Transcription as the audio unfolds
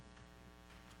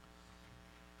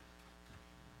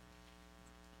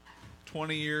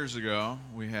20 years ago,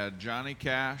 we had Johnny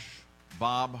Cash,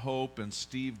 Bob Hope, and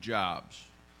Steve Jobs.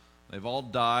 They've all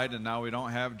died, and now we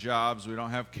don't have jobs, we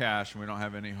don't have cash, and we don't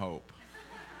have any hope.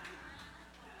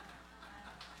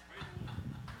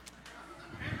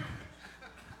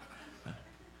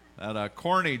 That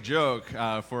corny joke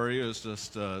for you is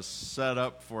just set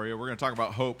up for you. We're going to talk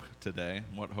about hope today,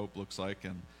 what hope looks like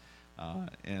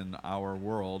in our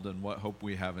world, and what hope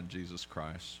we have in Jesus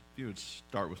Christ. If you would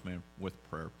start with me with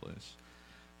prayer, please.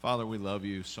 Father, we love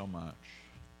you so much.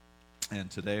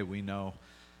 And today we know,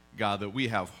 God, that we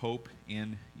have hope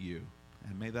in you.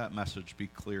 And may that message be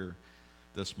clear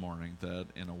this morning, that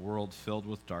in a world filled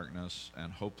with darkness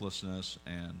and hopelessness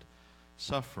and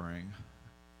suffering,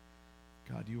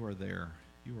 God, you are there.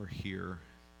 You are here.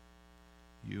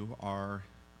 You are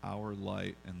our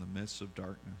light in the midst of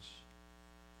darkness.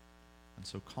 And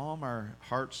so calm our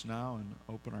hearts now and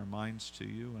open our minds to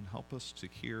you and help us to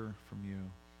hear from you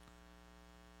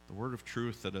the word of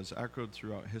truth that has echoed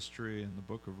throughout history in the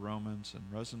book of Romans and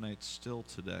resonates still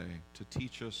today to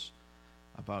teach us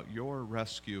about your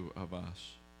rescue of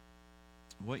us,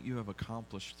 what you have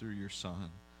accomplished through your Son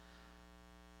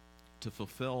to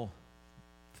fulfill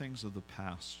things of the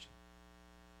past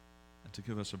and to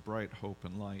give us a bright hope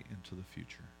and light into the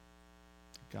future.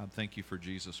 God, thank you for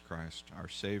Jesus Christ, our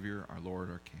Savior, our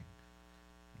Lord, our King.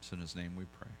 It's in his name we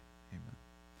pray. Amen.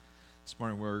 This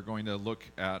morning we're going to look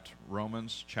at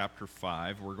Romans chapter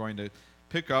 5. We're going to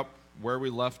pick up where we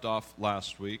left off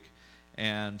last week,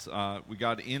 and we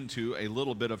got into a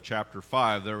little bit of chapter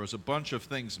 5. There was a bunch of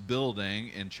things building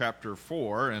in chapter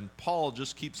 4, and Paul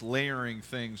just keeps layering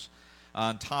things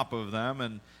on top of them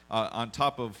and on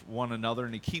top of one another,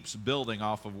 and he keeps building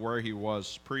off of where he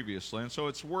was previously. And so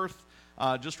it's worth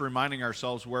just reminding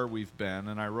ourselves where we've been,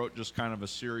 and I wrote just kind of a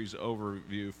series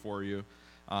overview for you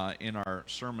in our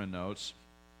sermon notes.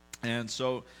 And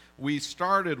so we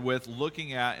started with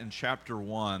looking at in chapter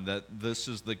 1 that this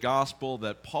is the gospel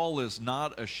that Paul is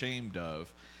not ashamed of,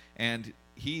 and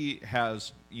he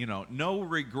has, no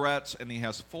regrets, and he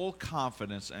has full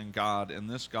confidence in God in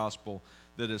this gospel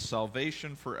that is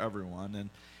salvation for everyone.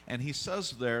 And he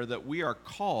says there that we are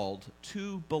called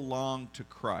to belong to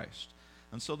Christ.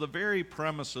 And so the very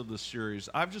premise of the series,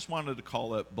 I've just wanted to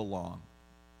call it Belong.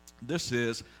 This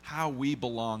is how we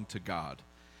belong to God.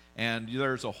 And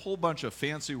there's a whole bunch of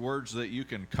fancy words that you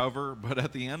can cover, but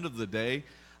at the end of the day,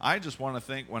 I just want to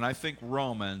think, when I think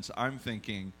Romans, I'm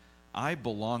thinking, I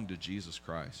belong to Jesus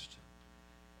Christ.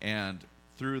 And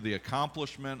through the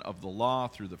accomplishment of the law,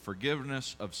 through the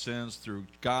forgiveness of sins, through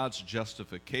God's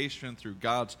justification, through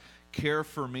God's care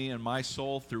for me and my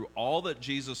soul, through all that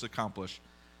Jesus accomplished,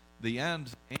 the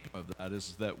end aim of that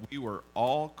is that we were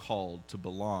all called to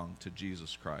belong to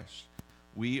Jesus Christ.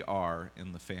 We are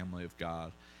in the family of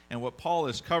God. And what Paul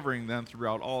is covering then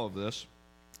throughout all of this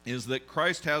is that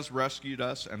Christ has rescued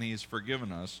us and he's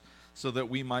forgiven us so that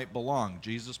we might belong.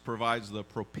 Jesus provides the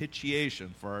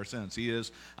propitiation for our sins. He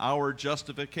is our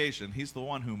justification. He's the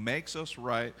one who makes us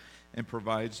right and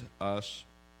provides us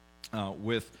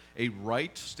with a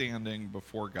right standing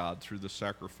before God through the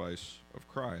sacrifice of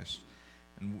Christ.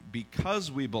 And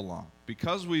because we belong,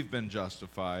 because we've been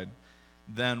justified,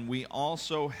 then we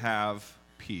also have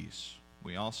peace.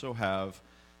 We also have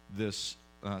this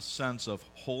sense of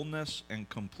wholeness and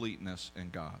completeness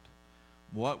in God.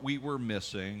 What we were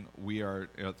missing, we are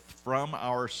from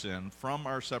our sin, from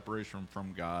our separation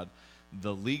from God,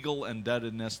 the legal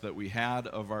indebtedness that we had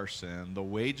of our sin. The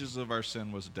wages of our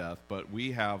sin was death, but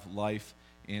we have life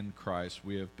in Christ.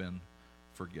 We have been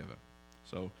forgiven.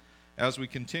 So as we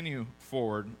continue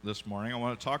forward this morning, I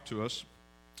want to talk to us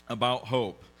about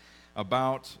hope,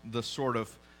 about the sort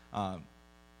of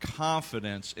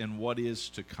confidence in what is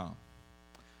to come.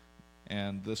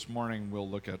 And this morning we'll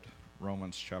look at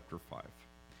Romans chapter 5.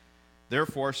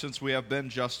 Therefore, since we have been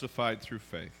justified through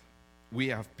faith, we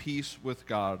have peace with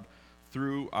God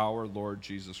through our Lord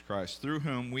Jesus Christ, through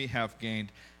whom we have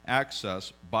gained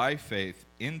access by faith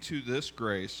into this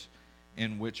grace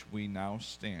in which we now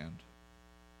stand.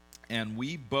 And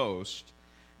we boast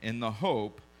in the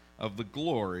hope of the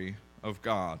glory of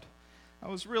God. I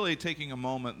was really taking a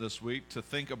moment this week to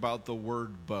think about the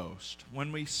word boast.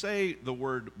 When we say the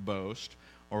word boast,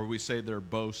 or we say they're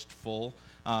boastful,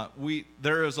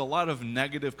 there is a lot of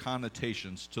negative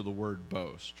connotations to the word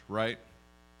boast, right?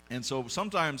 And so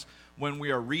sometimes when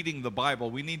we are reading the Bible,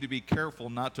 we need to be careful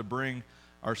not to bring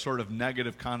our sort of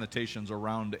negative connotations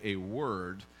around a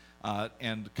word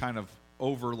and kind of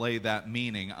overlay that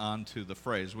meaning onto the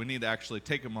phrase. We need to actually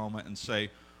take a moment and say,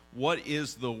 what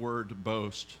is the word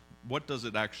boast? What does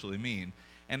it actually mean?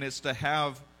 And it's to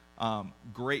have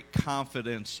great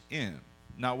confidence in.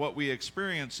 Now, what we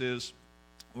experience is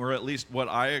or at least what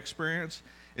I experience,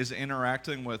 is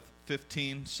interacting with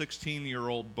 15,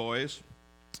 16-year-old boys,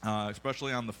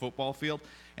 especially on the football field,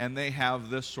 and they have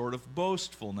this sort of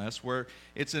boastfulness where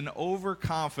it's an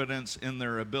overconfidence in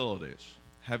their abilities.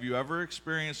 Have you ever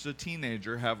experienced a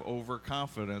teenager have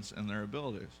overconfidence in their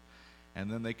abilities?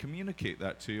 And then they communicate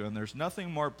that to you, and there's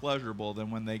nothing more pleasurable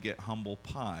than when they get humble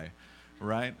pie,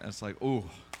 right? It's like, ooh,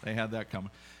 they had that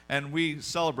coming. And we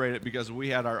celebrate it because we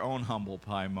had our own humble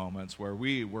pie moments where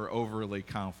we were overly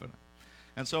confident.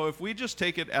 And so if we just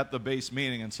take it at the base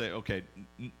meaning and say, okay,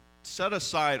 set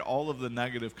aside all of the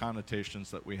negative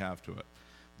connotations that we have to it.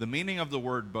 The meaning of the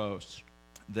word boast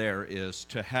there is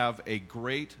to have a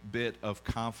great bit of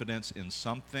confidence in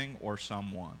something or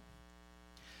someone.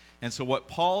 And so what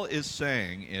Paul is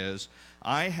saying is,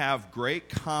 I have great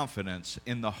confidence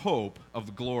in the hope of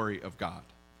the glory of God.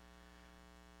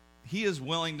 He is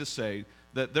willing to say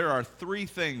that there are three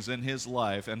things in his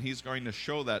life, and he's going to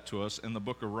show that to us in the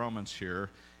book of Romans here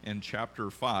in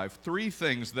chapter 5. Three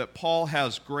things that Paul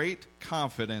has great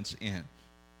confidence in.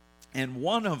 And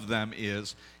one of them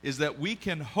is that we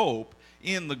can hope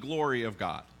in the glory of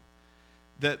God.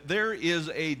 That there is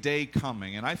a day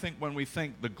coming, and I think when we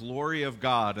think the glory of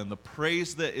God and the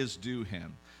praise that is due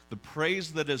him, the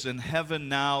praise that is in heaven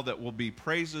now that will be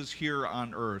praises here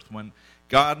on earth, when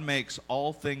God makes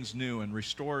all things new and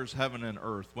restores heaven and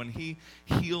earth, when he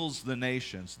heals the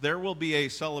nations, there will be a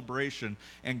celebration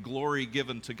and glory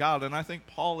given to God. And I think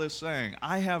Paul is saying,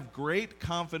 I have great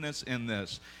confidence in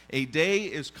this. A day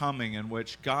is coming in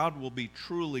which God will be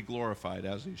truly glorified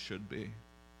as he should be.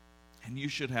 And you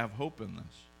should have hope in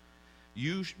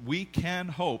this. We can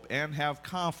hope and have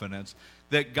confidence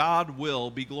that God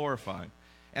will be glorified.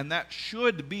 And that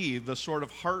should be the sort of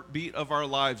heartbeat of our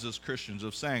lives as Christians,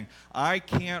 of saying, I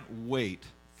can't wait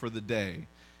for the day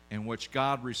in which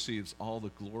God receives all the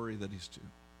glory that he's due.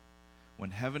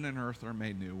 When heaven and earth are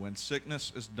made new, when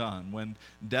sickness is done, when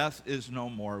death is no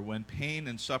more, when pain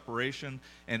and separation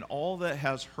and all that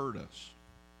has hurt us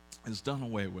is done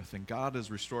away with, and God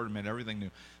has restored and made everything new,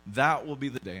 that will be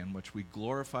the day in which we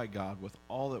glorify God with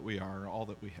all that we are, all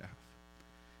that we have.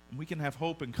 And we can have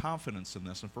hope and confidence in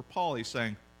this. And for Paul, he's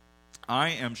saying, I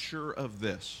am sure of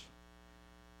this,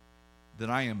 that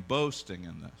I am boasting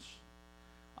in this.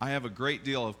 I have a great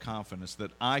deal of confidence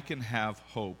that I can have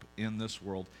hope in this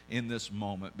world, in this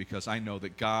moment, because I know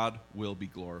that God will be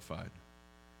glorified.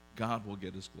 God will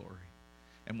get his glory.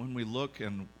 And when we look,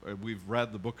 and we've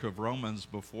read the book of Romans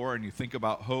before, and you think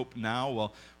about hope now,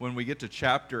 well, when we get to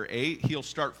chapter 8, he'll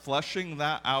start fleshing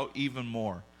that out even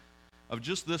more, of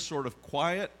just this sort of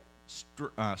quiet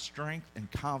strength and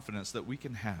confidence that we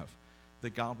can have,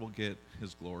 that God will get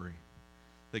his glory,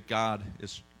 that God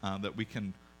is, that we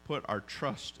can put our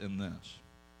trust in this.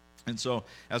 And so,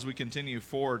 as we continue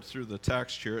forward through the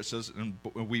text here, it says, and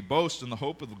we boast in the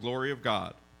hope of the glory of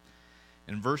God.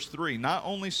 In verse 3, not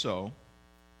only so,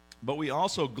 but we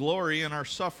also glory in our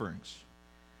sufferings,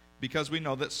 because we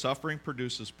know that suffering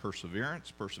produces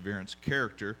perseverance, perseverance,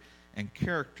 character, and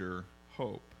character,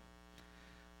 hope.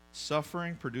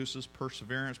 Suffering produces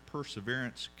perseverance,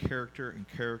 perseverance, character, and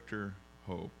character,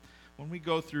 hope. When we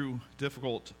go through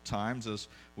difficult times, as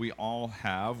we all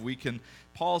have,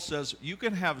 Paul says, you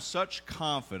can have such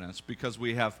confidence because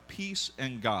we have peace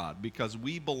in God, because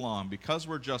we belong, because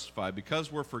we're justified,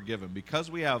 because we're forgiven,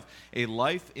 because we have a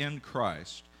life in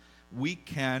Christ. We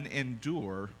can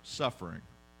endure suffering.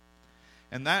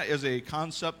 And that is a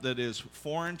concept that is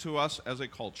foreign to us as a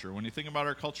culture. When you think about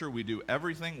our culture, we do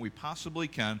everything we possibly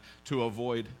can to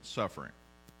avoid suffering.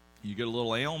 You get a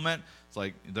little ailment, it's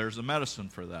like there's a medicine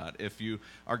for that. If you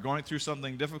are going through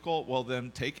something difficult, well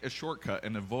then take a shortcut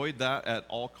and avoid that at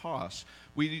all costs.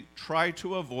 We try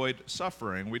to avoid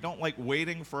suffering. We don't like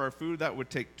waiting for our food. That would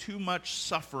take too much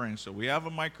suffering, so we have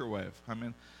a microwave. I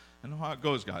mean, I know how it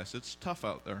goes, guys. It's tough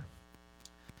out there.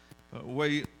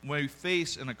 We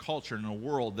face in a culture, in a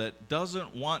world that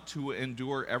doesn't want to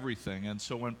endure everything. And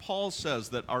so when Paul says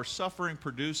that our suffering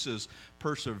produces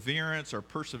perseverance, our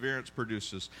perseverance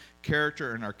produces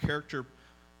character, and our character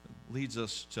leads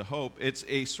us to hope, it's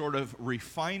a sort of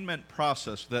refinement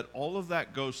process that all of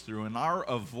that goes through. And our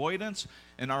avoidance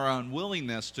and our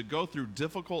unwillingness to go through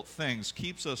difficult things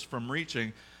keeps us from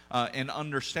reaching and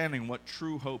understanding what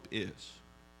true hope is.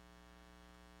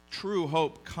 True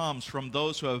hope comes from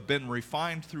those who have been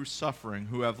refined through suffering,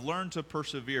 who have learned to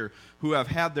persevere, who have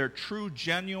had their true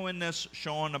genuineness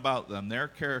shown about them, their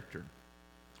character,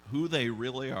 who they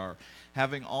really are,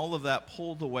 having all of that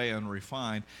pulled away and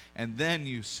refined, and then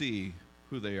you see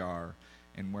who they are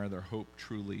and where their hope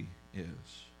truly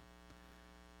is.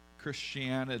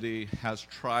 Christianity has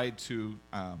tried to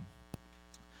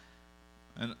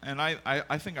And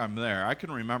I think I'm there. I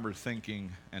can remember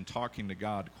thinking and talking to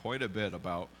God quite a bit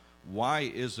about why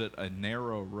is it a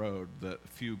narrow road that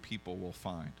few people will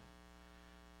find?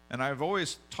 And I've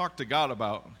always talked to God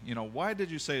about, why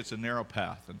did you say it's a narrow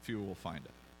path and few will find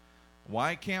it?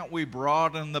 Why can't we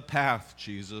broaden the path,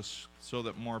 Jesus, so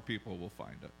that more people will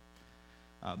find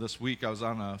it? This week I was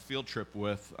on a field trip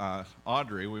with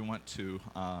Audrey. We went to,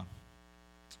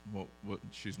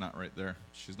 she's not right there.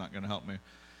 She's not going to help me.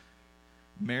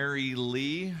 Mary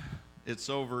Lee.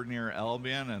 It's over near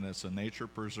Albion, and it's a nature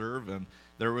preserve. And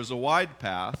there was a wide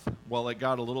path. Well, it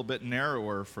got a little bit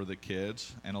narrower for the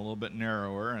kids, and a little bit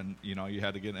narrower, and you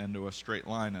had to get into a straight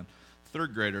line. And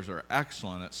third graders are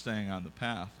excellent at staying on the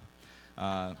path.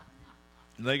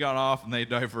 They got off and they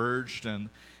diverged, and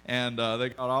they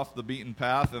got off the beaten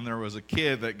path, and there was a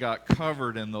kid that got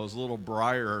covered in those little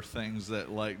briar things that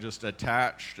just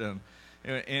attached, and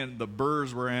the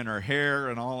burrs were in her hair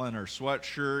and all in her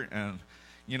sweatshirt, and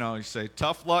you say,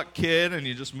 tough luck, kid, and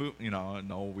you just move,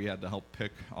 no, we had to help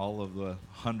pick all of the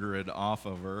 100 off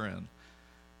of her, and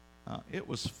it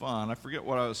was fun. I forget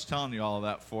what I was telling you all of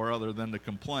that for, other than to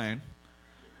complain.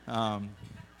 No.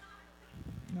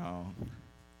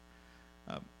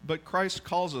 But Christ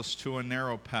calls us to a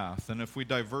narrow path, and if we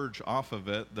diverge off of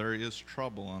it, there is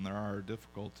trouble and there are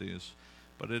difficulties.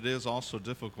 But it is also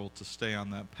difficult to stay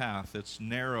on that path. It's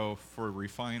narrow for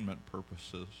refinement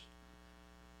purposes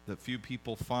that few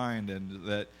people find, and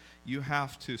that you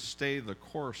have to stay the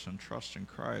course and trust in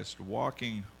Christ,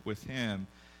 walking with Him.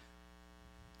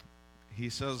 He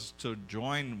says to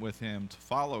join with Him, to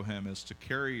follow Him, is to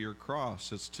carry your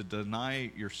cross. It's to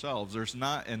deny yourselves. There's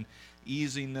not an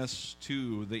easiness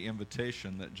to the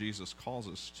invitation that Jesus calls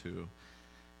us to.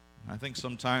 I think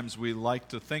sometimes we like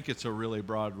to think it's a really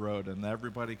broad road and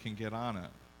everybody can get on it.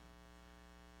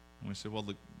 And we say, well,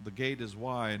 the gate is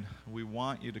wide. We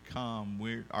want you to come.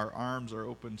 Our arms are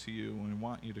open to you. We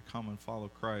want you to come and follow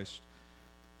Christ.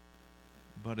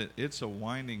 But it's a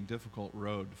winding, difficult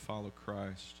road to follow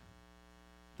Christ.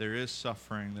 There is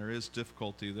suffering. There is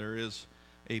difficulty. There is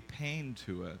a pain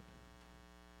to it.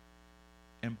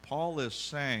 And Paul is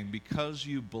saying, because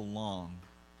you belong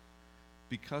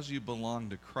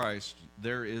to Christ,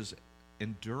 there is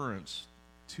endurance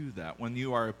to that. When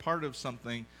you are a part of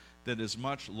something that is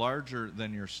much larger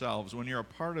than yourselves, when you're a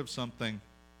part of something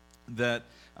that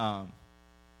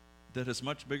is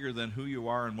much bigger than who you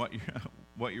are and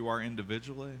what you are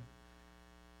individually,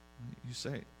 you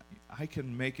say, I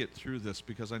can make it through this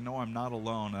because I know I'm not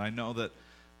alone, and I know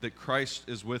that Christ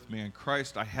is with me, and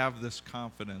Christ, I have this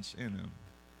confidence in Him.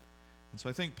 And so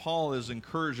I think Paul is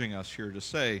encouraging us here to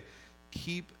say,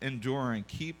 keep enduring,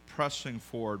 keep pressing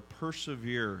forward,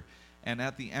 persevere, and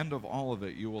at the end of all of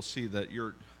it, you will see that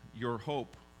your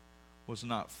hope was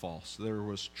not false. There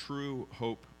was true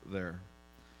hope there.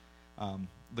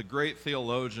 The great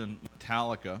theologian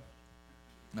Metallica,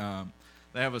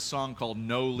 they have a song called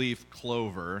No Leaf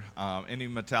Clover. Any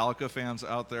Metallica fans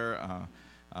out there?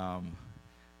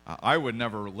 I would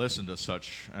never listen to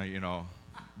such,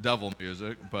 devil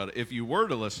music, but if you were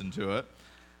to listen to it,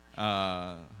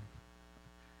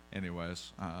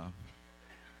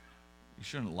 you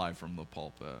shouldn't lie from the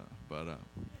pulpit, but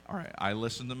all right, I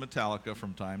listen to Metallica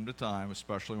from time to time,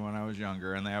 especially when I was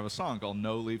younger, and they have a song called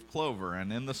No Leaf Clover,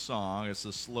 and in the song, it's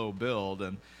a slow build,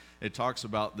 and it talks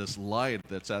about this light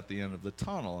that's at the end of the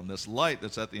tunnel, and this light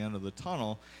that's at the end of the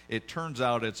tunnel, it turns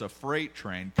out it's a freight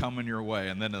train coming your way,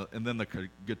 and then the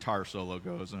guitar solo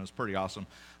goes, and it's pretty awesome.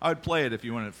 I would play it if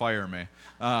you wouldn't fire me,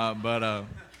 but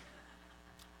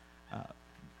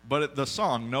the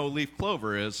song No Leaf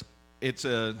Clover it's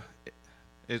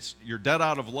you're dead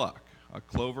out of luck. A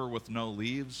clover with no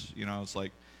leaves, it's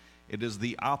like it is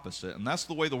the opposite, and that's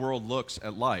the way the world looks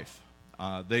at life.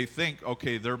 They think,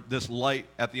 okay, this light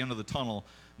at the end of the tunnel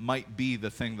might be the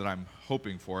thing that I'm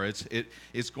hoping for.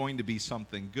 It's going to be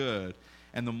something good.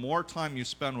 And the more time you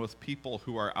spend with people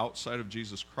who are outside of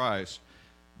Jesus Christ,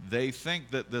 they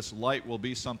think that this light will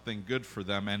be something good for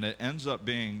them, and it ends up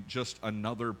being just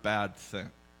another bad thing.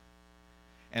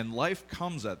 And life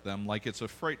comes at them like it's a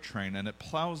freight train, and it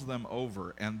plows them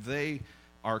over, and they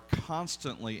are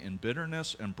constantly in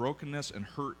bitterness and brokenness and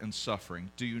hurt and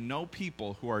suffering. Do you know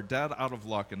people who are dead out of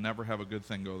luck and never have a good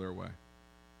thing go their way?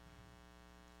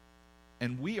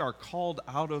 And we are called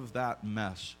out of that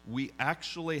mess. We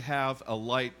actually have a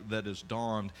light that is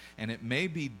dawned, and it may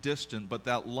be distant, but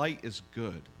that light is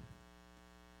good.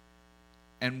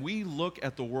 And we look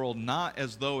at the world not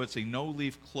as though it's a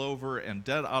no-leaf clover and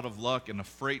dead out of luck and a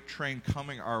freight train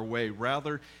coming our way.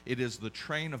 Rather, it is the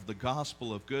train of the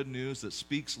gospel of good news that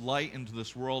speaks light into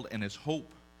this world and is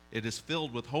hope. It is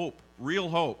filled with hope, real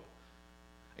hope.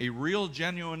 a real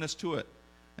genuineness to it.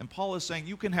 And Paul is saying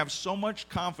you can have so much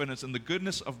confidence in the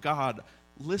goodness of God.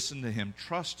 Listen to him,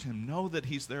 trust him, know that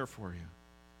he's there for you.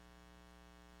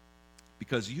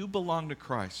 Because you belong to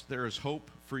Christ, there is hope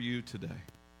for you today.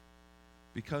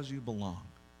 Because you belong.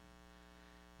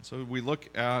 And so we look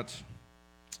at,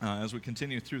 as we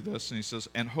continue through this, and he says,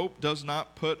 and hope does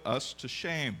not put us to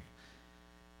shame,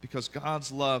 because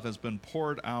God's love has been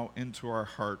poured out into our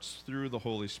hearts through the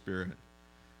Holy Spirit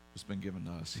who's been given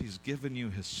to us. He's given you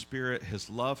his Spirit. His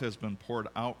love has been poured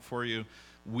out for you.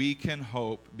 We can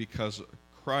hope because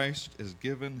Christ has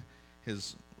given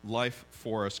his life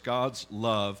for us. God's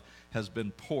love has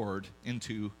been poured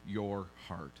into your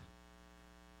heart.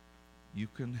 You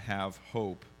can have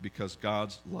hope because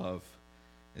God's love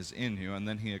is in you. And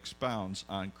then he expounds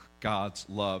on God's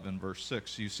love in verse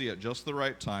 6. You see, at just the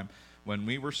right time, when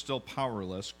we were still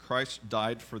powerless, Christ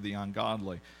died for the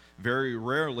ungodly. Very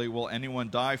rarely will anyone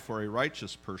die for a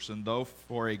righteous person, though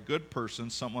for a good person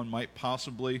someone might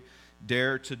possibly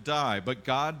dare to die. But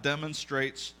God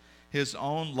demonstrates his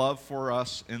own love for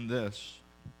us in this: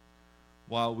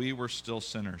 while we were still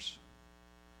sinners,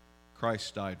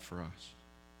 Christ died for us.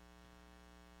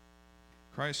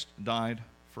 Christ died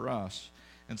for us.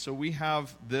 And so we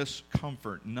have this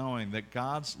comfort knowing that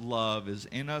God's love is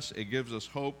in us. It gives us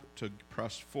hope to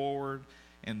press forward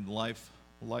in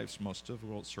life's most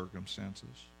difficult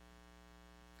circumstances.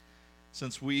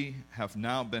 Since we have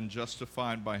now been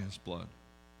justified by his blood,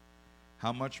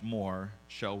 how much more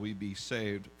shall we be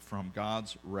saved from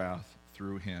God's wrath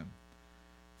through him?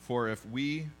 For if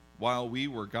we, while we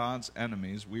were God's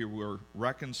enemies, we were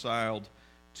reconciled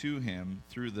to him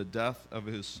through the death of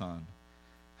his Son,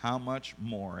 how much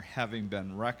more, having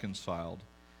been reconciled,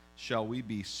 shall we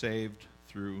be saved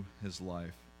through his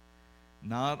life?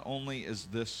 Not only is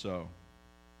this so,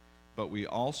 but we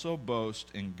also boast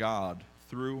in God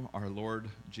through our Lord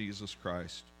Jesus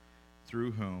Christ,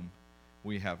 through whom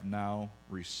we have now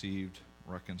received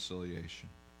reconciliation.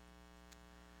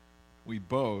 We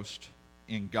boast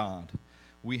in God.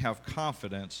 We have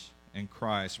confidence in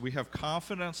Christ. We have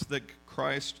confidence that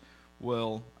Christ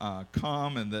will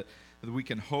come and that we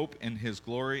can hope in his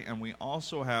glory. And we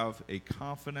also have a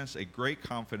confidence, a great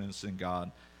confidence in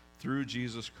God through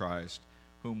Jesus Christ,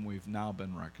 whom we've now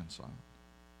been reconciled.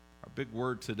 Our big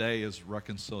word today is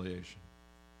reconciliation.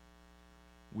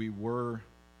 We were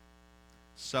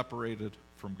separated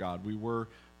from God. We were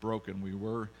broken. We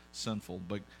were sinful.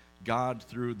 But God,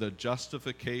 through the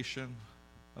justification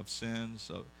of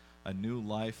sins, of a new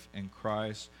life in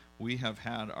Christ, we have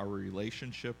had our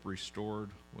relationship restored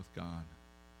with God.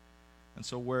 And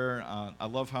so I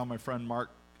love how my friend Mark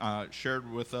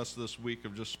shared with us this week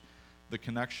of just the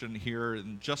connection here.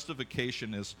 And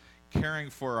justification is caring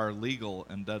for our legal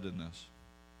indebtedness.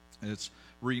 It's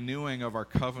renewing of our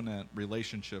covenant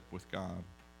relationship with God.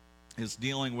 It's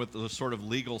dealing with the sort of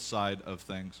legal side of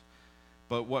things.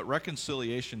 But what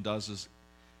reconciliation does is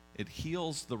it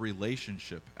heals the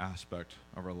relationship aspect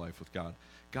of our life with God.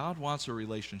 God wants a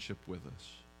relationship with us.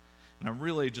 And I'm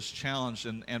really just challenged,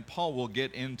 and Paul will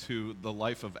get into the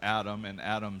life of Adam and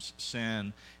Adam's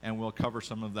sin, and we'll cover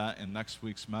some of that in next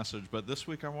week's message. But this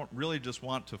week I really just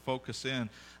want to focus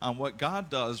in on what God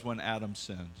does when Adam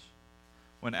sins.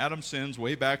 When Adam sins,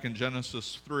 way back in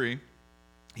Genesis 3,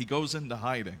 he goes into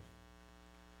hiding.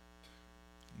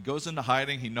 He goes into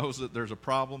hiding. He knows that there's a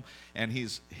problem, and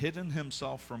he's hidden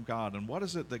himself from God. And what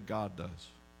is it that God does?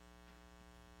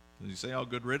 Does he say, "Oh,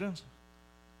 good riddance"?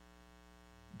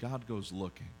 God goes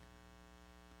looking.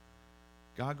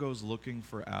 God goes looking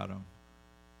for Adam.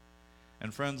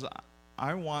 And friends,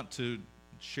 I want to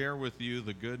share with you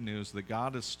the good news that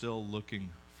God is still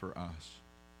looking for us.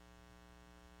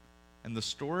 And the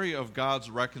story of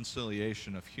God's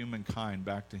reconciliation of humankind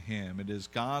back to him, it is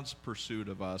God's pursuit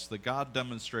of us, that God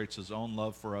demonstrates his own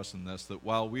love for us in this, that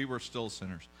while we were still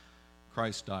sinners,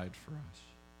 Christ died for us.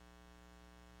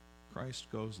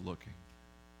 Christ goes looking.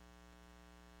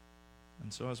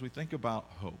 And so as we think about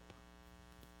hope,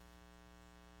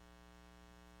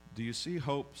 do you see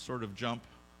hope sort of jump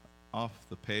off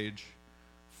the page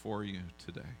for you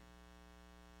today?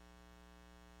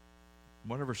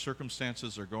 Whatever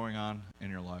circumstances are going on in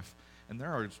your life, and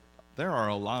there are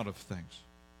a lot of things.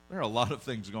 There are a lot of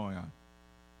things going on.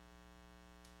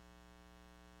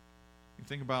 You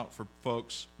think about for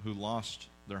folks who lost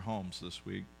their homes this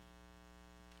week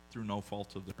through no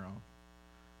fault of their own.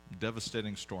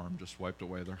 Devastating storm just wiped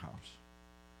away their house.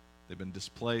 They've been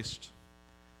displaced,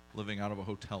 living out of a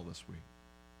hotel this week.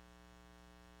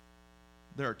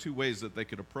 There are two ways that they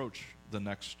could approach the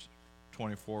next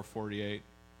 24, 48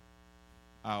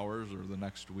 hours or the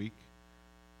next week.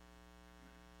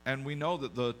 And we know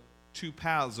that the two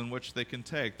paths in which they can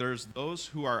take. There's those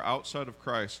who are outside of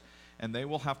Christ, and they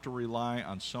will have to rely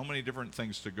on so many different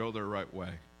things to go their right way.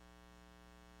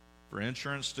 For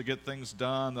insurance to get things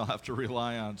done, they'll have to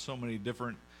rely on so many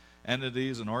different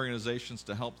entities and organizations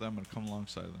to help them and come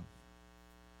alongside them.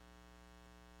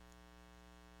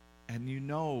 And you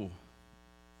know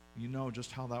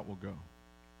just how that will go.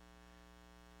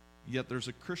 Yet there's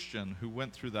a Christian who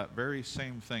went through that very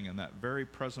same thing in that very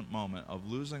present moment of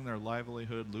losing their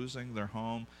livelihood, losing their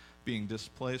home, being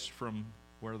displaced from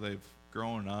where they've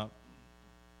grown up.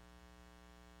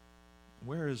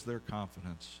 Where is their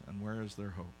confidence and where is their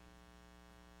hope?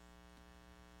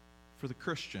 For the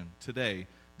Christian today,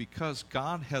 because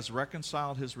God has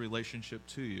reconciled his relationship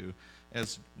to you,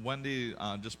 as Wendy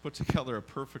just put together a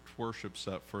perfect worship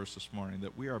set for us this morning,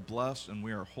 that we are blessed and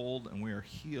we are whole and we are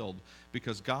healed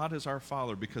because God is our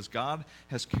Father, because God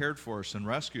has cared for us and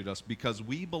rescued us, because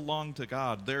we belong to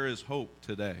God, there is hope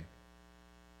today.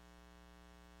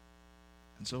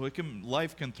 And so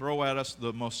life can throw at us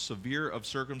the most severe of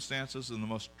circumstances and the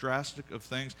most drastic of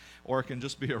things, or it can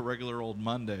just be a regular old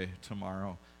Monday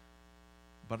tomorrow.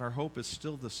 But our hope is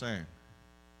still the same.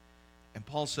 And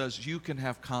Paul says you can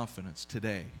have confidence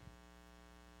today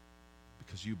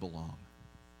because you belong.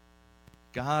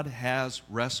 God has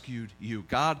rescued you.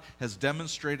 God has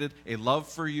demonstrated a love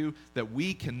for you that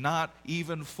we cannot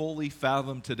even fully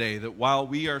fathom today, that while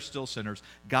we are still sinners,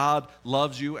 God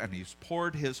loves you and he's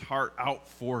poured his heart out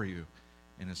for you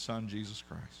in his Son, Jesus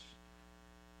Christ.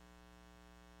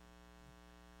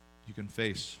 You can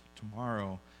face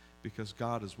tomorrow because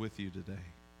God is with you today.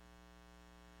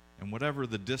 And whatever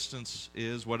the distance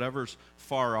is, whatever's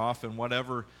far off, and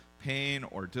whatever pain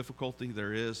or difficulty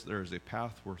there is a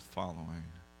path worth following.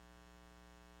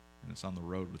 And it's on the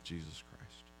road with Jesus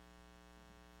Christ.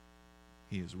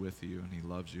 He is with you, and he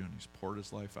loves you, and he's poured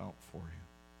his life out for you.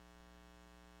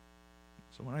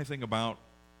 So when I think about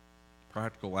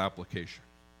practical application,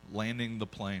 landing the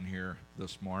plane here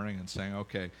this morning and saying,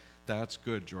 okay, that's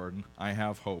good, Jordan. I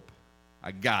have hope.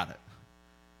 I got it.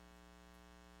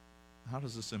 How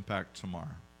does this impact tomorrow?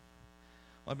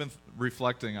 Well, I've been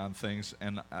reflecting on things,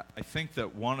 and I think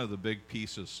that one of the big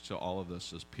pieces to all of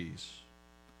this is peace.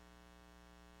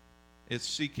 It's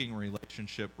seeking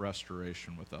relationship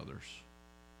restoration with others.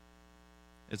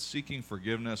 It's seeking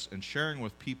forgiveness and sharing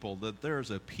with people that there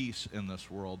is a peace in this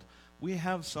world. We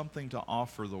have something to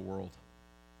offer the world.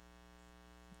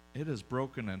 It is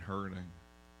broken and hurting.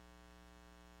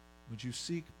 Would you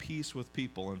seek peace with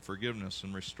people and forgiveness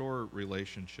and restore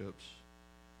relationships?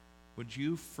 Would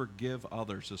you forgive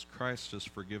others as Christ has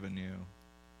forgiven you?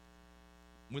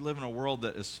 We live in a world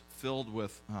that is filled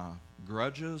with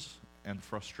grudges and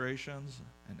frustrations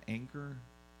and anger.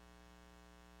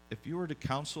 If you were to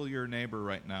counsel your neighbor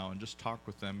right now and just talk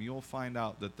with them, you'll find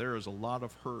out that there is a lot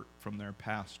of hurt from their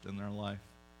past in their life.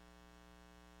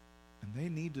 And they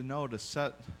need to know to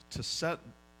set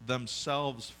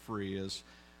themselves free is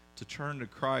to turn to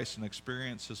Christ and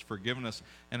experience his forgiveness.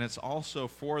 And it's also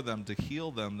for them to heal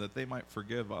them that they might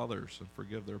forgive others and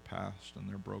forgive their past and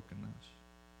their brokenness.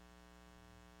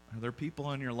 Are there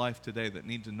people in your life today that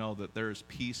need to know that there is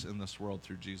peace in this world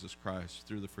through Jesus Christ,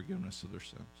 through the forgiveness of their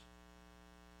sins?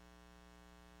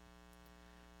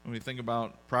 When we think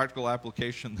about practical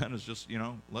application, then is just,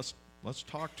 let's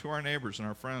talk to our neighbors and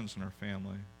our friends and our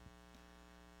family.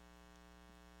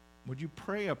 Would you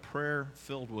pray a prayer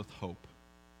filled with hope?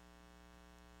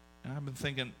 And I've been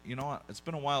thinking, it's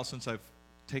been a while since I've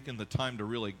taken the time to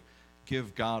really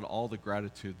give God all the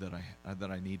gratitude that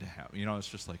I need to have. It's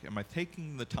just like, am I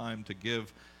taking the time to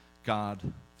give God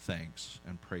thanks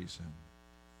and praise him?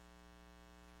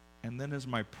 And then is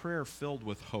my prayer filled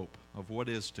with hope of what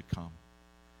is to come?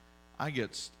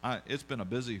 It's been a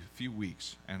busy few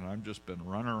weeks, and I've just been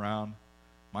running around.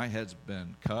 My head's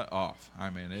been cut off. I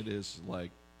mean, it is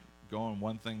like going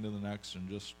one thing to the next and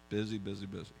just busy, busy,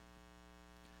 busy.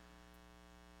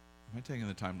 Am I taking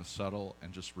the time to settle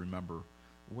and just remember,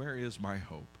 where is my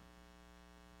hope?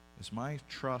 Is my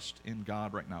trust in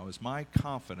God right now? Is my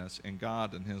confidence in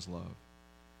God and his love?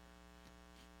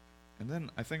 And then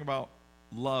I think about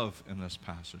love in this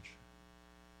passage.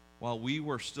 While we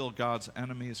were still God's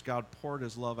enemies, God poured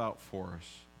his love out for us.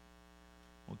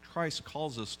 Well, Christ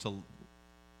calls us to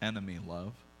enemy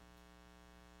love.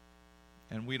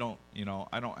 And we don't,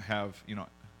 I don't have,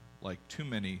 like too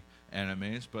many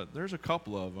enemies, but there's a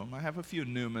couple of them. I have a few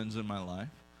Newmans in my life.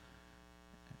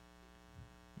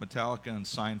 Metallica and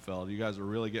Seinfeld. You guys are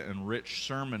really getting rich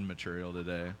sermon material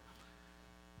today.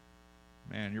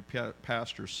 Man, your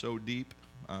pastor's so deep.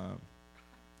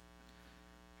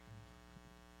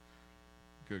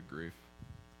 Good grief.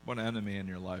 What enemy in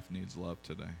your life needs love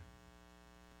today?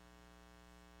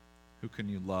 Who can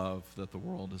you love that the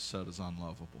world has said is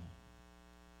unlovable?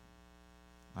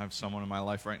 I have someone in my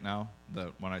life right now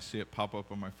that when I see it pop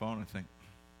up on my phone, I think,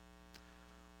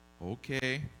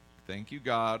 okay, thank you,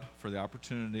 God, for the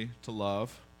opportunity to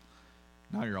love.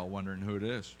 Now you're all wondering who it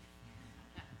is.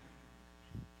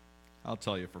 I'll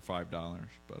tell you for $5,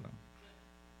 but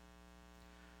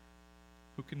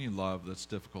who can you love that's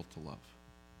difficult to love?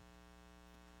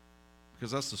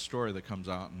 Because that's the story that comes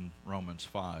out in Romans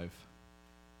 5.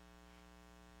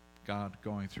 God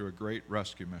going through a great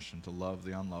rescue mission to love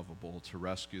the unlovable, to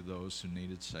rescue those who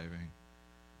needed saving,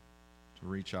 to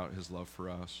reach out his love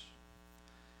for us.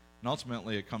 And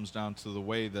ultimately it comes down to the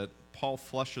way that Paul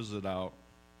fleshes it out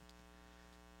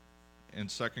in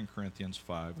 2 Corinthians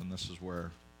 5, and this is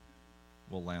where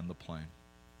we'll land the plane.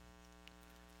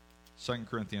 2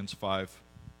 Corinthians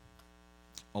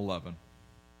 5:11.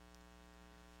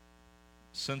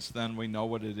 Since then we know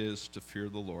what it is to fear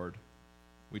the Lord.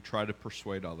 We try to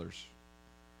persuade others.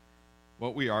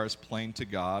 What we are is plain to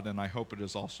God, and I hope it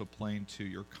is also plain to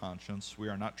your conscience. We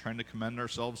are not trying to commend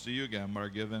ourselves to you again, but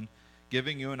are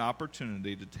giving you an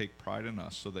opportunity to take pride in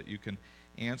us so that you can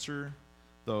answer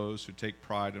those who take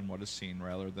pride in what is seen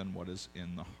rather than what is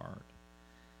in the heart.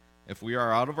 If we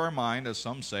are out of our mind, as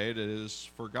some say, it is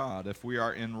for God. If we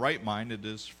are in right mind, it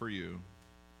is for you.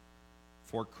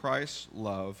 For Christ's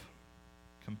love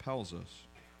compels us,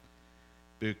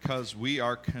 because we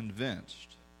are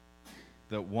convinced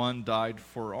that one died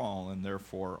for all, and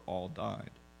therefore all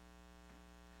died.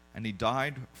 And he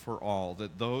died for all,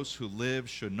 that those who live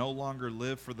should no longer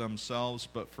live for themselves,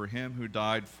 but for him who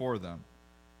died for them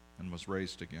and was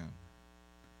raised again.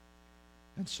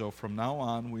 And so from now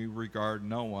on, we regard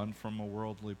no one from a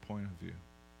worldly point of view.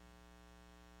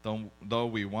 Though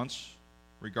we once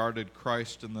regarded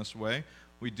Christ in this way,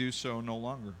 we do so no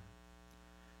longer.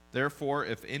 Therefore,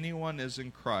 if anyone is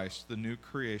in Christ, the new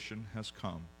creation has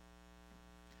come.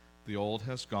 The old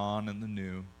has gone, and the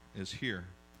new is here.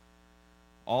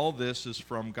 All this is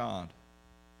from God,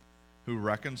 who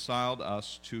reconciled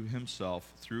us to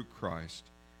himself through Christ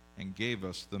and gave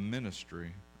us the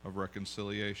ministry of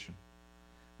reconciliation.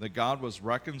 That God was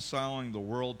reconciling the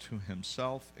world to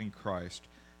himself in Christ,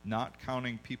 not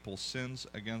counting people's sins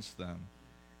against them,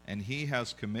 and he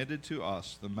has committed to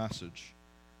us the message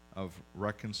of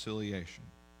reconciliation.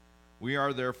 We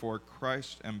are therefore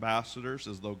Christ's ambassadors,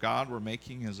 as though God were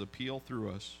making his appeal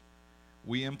through us.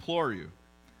 We implore you,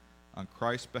 on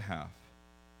Christ's behalf,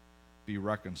 be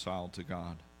reconciled to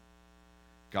God.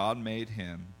 God made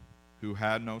him who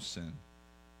had no sin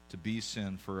to be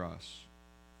sin for us,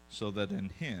 so that in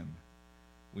him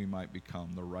we might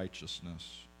become the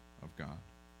righteousness of God.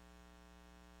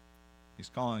 He's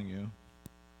calling you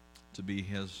to be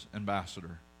his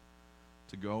ambassador,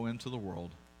 to go into the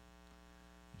world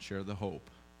and share the hope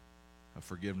of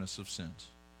forgiveness of sins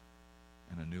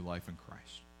and a new life in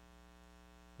Christ.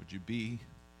 Would you be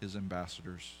his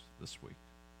ambassadors this week?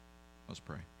 Let's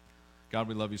pray. God,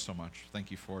 we love you so much.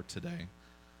 Thank you for today.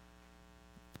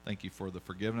 Thank you for the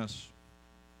forgiveness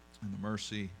and the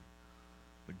mercy,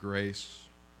 the grace,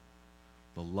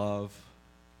 the love,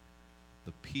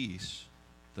 the peace,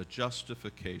 the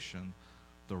justification,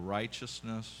 the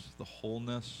righteousness, the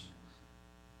wholeness,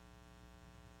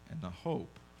 and the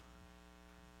hope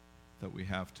that we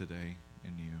have today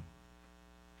in you.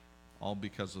 All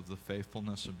because of the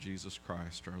faithfulness of Jesus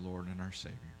Christ, our Lord and our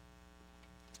Savior.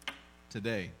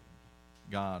 Today,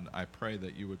 God, I pray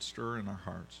that you would stir in our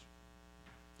hearts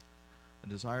a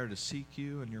desire to seek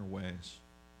you in your ways.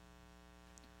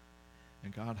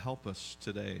 And God, help us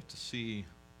today to see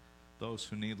those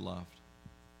who need loved,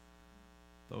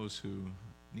 those who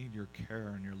need your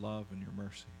care and your love and your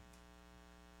mercy.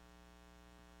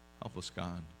 Help us,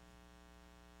 God.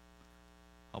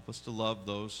 Help us to love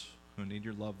those who need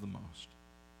your love the most.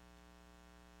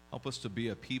 Help us to be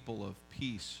a people of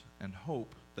peace and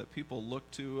hope, that people look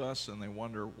to us and they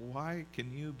wonder, why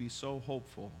can you be so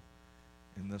hopeful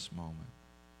in this moment?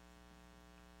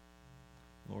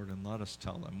 Lord, and let us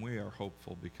tell them we are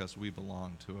hopeful because we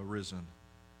belong to a risen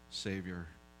Savior.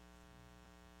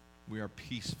 We are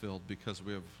peace-filled because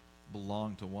we have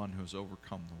belonged to one who has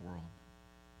overcome the world.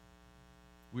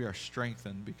 We are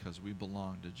strengthened because we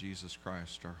belong to Jesus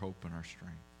Christ, our hope and our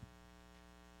strength.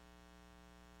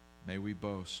 May we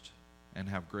boast and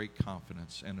have great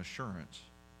confidence and assurance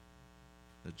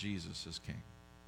that Jesus is King.